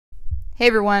Hey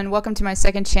everyone, welcome to my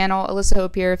second channel. Alyssa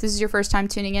Hope here. If this is your first time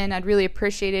tuning in, I'd really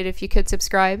appreciate it if you could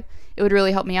subscribe. It would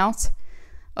really help me out.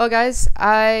 Well guys,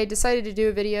 I decided to do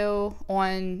a video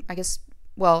on,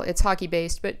 it's hockey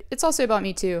based, but it's also about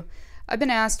me too. I've been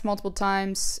asked multiple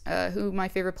times who my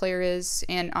favorite player is,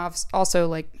 and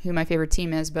also who my favorite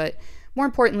team is, but more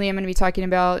importantly, I'm going to be talking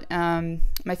about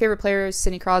my favorite player is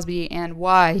Sidney Crosby and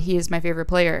why he is my favorite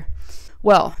player.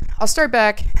 Well, I'll start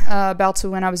back about to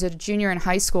when I was a junior in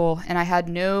high school, and I had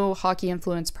no hockey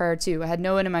influence prior to. I had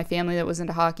no one in my family that was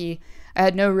into hockey. I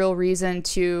had no real reason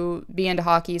to be into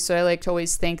hockey, so I like to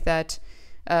always think that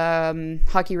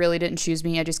hockey really didn't choose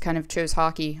me. I just kind of chose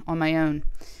hockey on my own.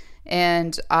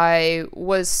 And I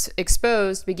was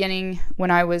exposed beginning when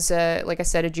I was, like I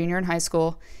said, a junior in high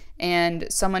school, and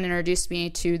someone introduced me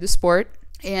to the sport.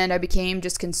 And I became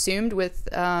just consumed with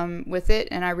it,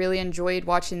 and I really enjoyed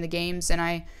watching the games, and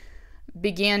I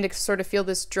began to sort of feel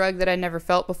this drug that I never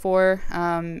felt before.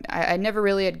 I never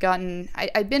really had gotten,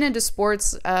 I'd been into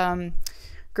sports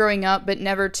growing up, but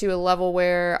never to a level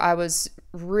where I was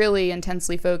really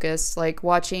intensely focused, like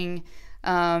watching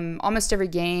almost every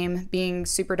game, being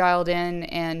super dialed in,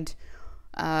 and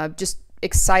just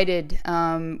excited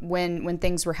when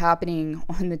things were happening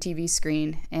on the TV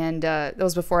screen. And that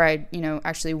was before I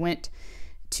actually went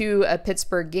to a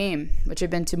Pittsburgh game, which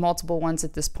I've been to multiple ones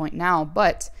at this point now.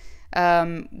 But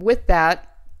with the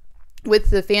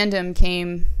fandom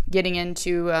came getting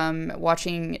into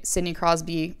watching Sidney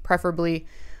Crosby preferably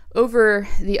over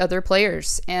the other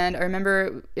players. And I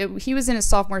remember he was in his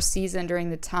sophomore season during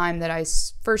the time that I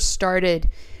first started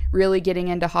really getting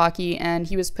into hockey, and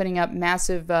he was putting up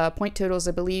massive point totals.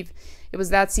 I believe it was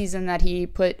that season that he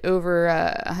put over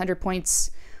 100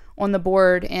 points on the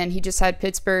board, and he just had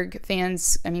Pittsburgh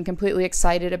fans, completely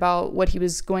excited about what he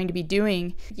was going to be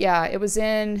doing. Yeah, it was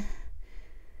in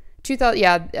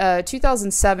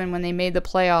 2007 when they made the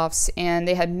playoffs, and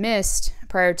they had missed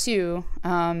prior to,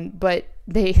 but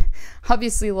they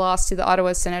obviously lost to the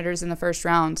Ottawa Senators in the first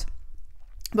round.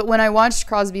 But when I watched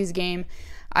Crosby's game,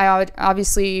 I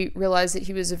obviously realized that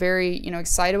he was a very,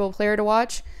 excitable player to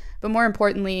watch. But more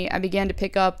importantly, I began to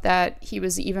pick up that he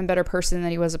was an even better person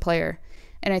than he was a player.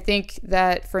 And I think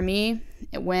that for me,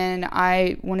 when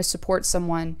I want to support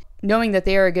someone, knowing that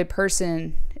they are a good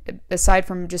person, aside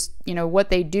from just, what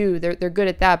they do, they're good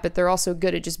at that, but they're also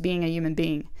good at just being a human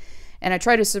being. And I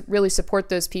try to really support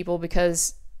those people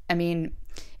because,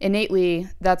 innately,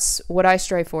 that's what I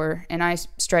strive for, and I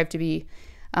strive to be.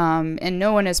 And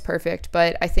no one is perfect,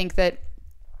 but I think that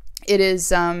it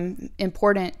is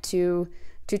important to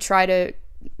try to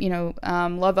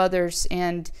love others,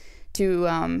 and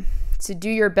to do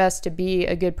your best to be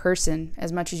a good person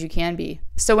as much as you can be.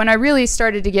 So when I really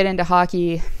started to get into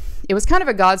hockey, it was kind of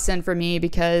a godsend for me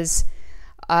because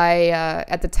I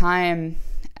at the time,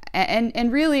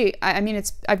 and really,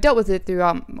 I've dealt with it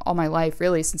throughout all my life,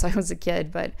 really, since I was a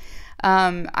kid, but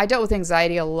I dealt with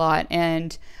anxiety a lot.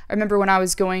 And I remember when I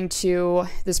was going to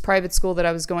this private school that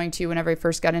I was going to whenever I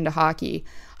first got into hockey,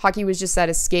 hockey was just that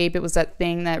escape. It was that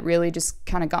thing that really just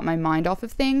kind of got my mind off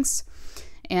of things.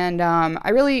 And I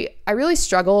really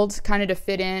struggled kind of to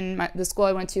fit in. The school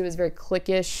I went to was very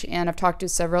cliquish, and I've talked to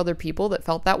several other people that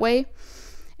felt that way.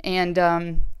 And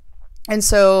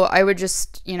so I would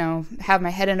just, have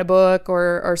my head in a book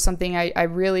or something. I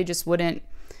really just wouldn't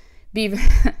be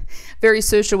very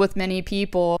social with many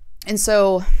people. And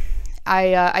so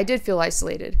I did feel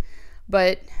isolated.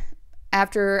 But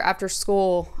after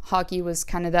school, hockey was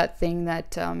kind of that thing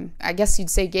that I guess you'd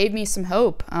say gave me some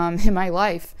hope in my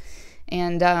life.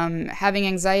 And having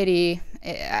anxiety,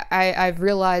 I've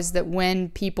realized that when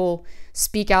people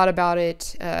speak out about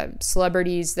it,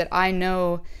 celebrities that I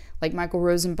know, like Michael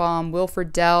Rosenbaum,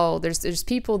 Wilfred Dell, there's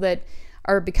people that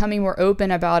are becoming more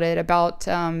open about it, about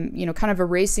kind of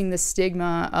erasing the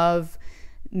stigma of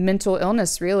mental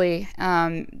illness, really.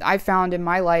 I found in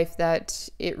my life that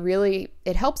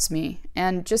it helps me,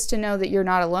 and just to know that you're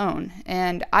not alone.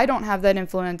 And I don't have that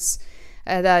influence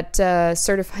that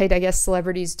certified, I guess,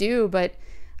 celebrities do, but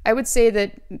I would say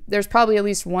that there's probably at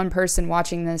least one person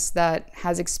watching this that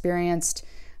has experienced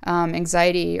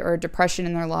anxiety or depression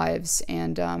in their lives,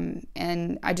 and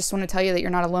I just want to tell you that you're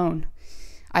not alone.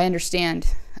 I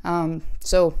understand.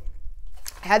 So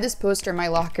I had this poster in my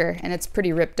locker, and it's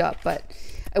pretty ripped up, but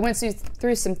I went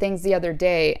through some things the other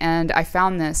day, and I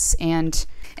found this, and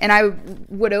I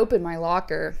would open my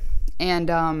locker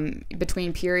and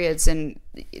between periods, and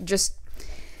just,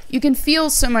 you can feel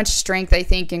so much strength, I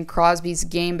think, in Crosby's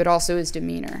game, but also his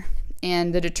demeanor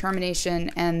and the determination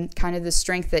and kind of the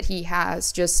strength that he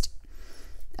has just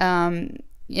in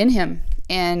him.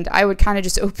 And I would kind of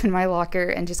just open my locker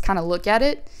and just kind of look at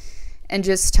it, and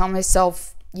just tell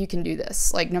myself, you can do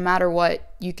this. Like, no matter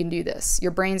what, you can do this.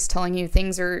 Your brain's telling you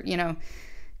things are, you know,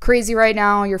 crazy right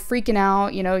now. You're freaking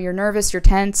out, you know, you're nervous, you're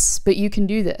tense, but you can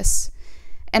do this.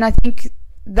 And I think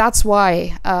that's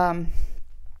why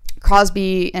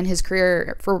Crosby and his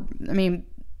career,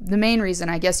 the main reason,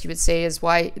 I guess you would say, is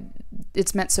why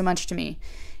it's meant so much to me,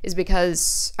 is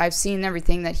because I've seen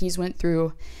everything that he's went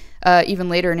through, even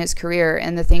later in his career,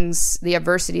 and the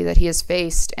adversity that he has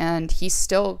faced, and he's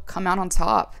still come out on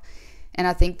top. And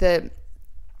I think that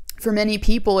for many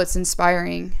people it's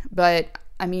inspiring, but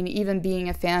I mean, even being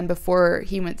a fan before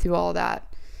he went through all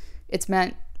that, it's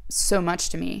meant so much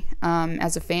to me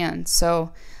as a fan.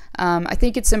 So I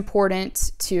think it's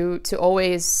important to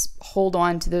always hold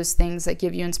on to those things that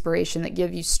give you inspiration, that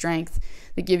give you strength,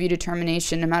 that give you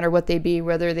determination, no matter what they be,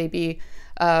 whether they be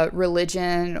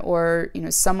religion, or, you know,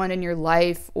 someone in your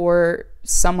life, or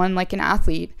someone like an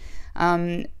athlete.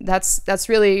 That's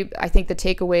really, I think, the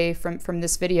takeaway from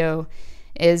this video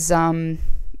is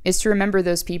to remember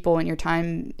those people in your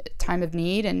time of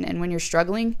need, and when you're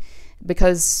struggling,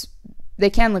 because they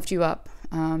can lift you up.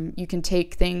 You can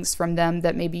take things from them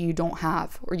that maybe you don't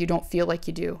have, or you don't feel like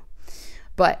you do.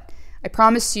 But I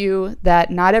promise you that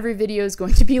not every video is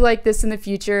going to be like this in the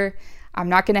future. I'm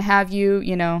not going to have you,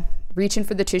 you know, reaching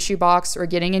for the tissue box or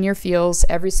getting in your feels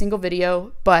every single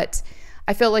video, but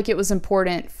I felt like it was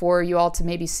important for you all to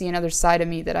maybe see another side of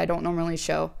me that I don't normally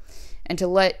show, and to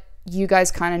let you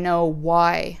guys kind of know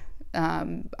why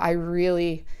I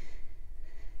really,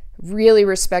 really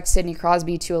respect Sidney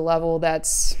Crosby to a level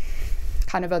that's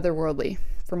kind of otherworldly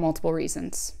for multiple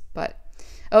reasons. But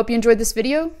I hope you enjoyed this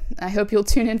video. I hope you'll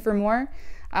tune in for more.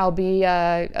 I'll be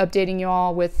updating you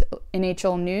all with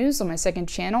NHL news on my second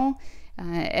channel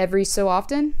every so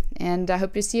often, and I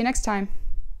hope to see you next time.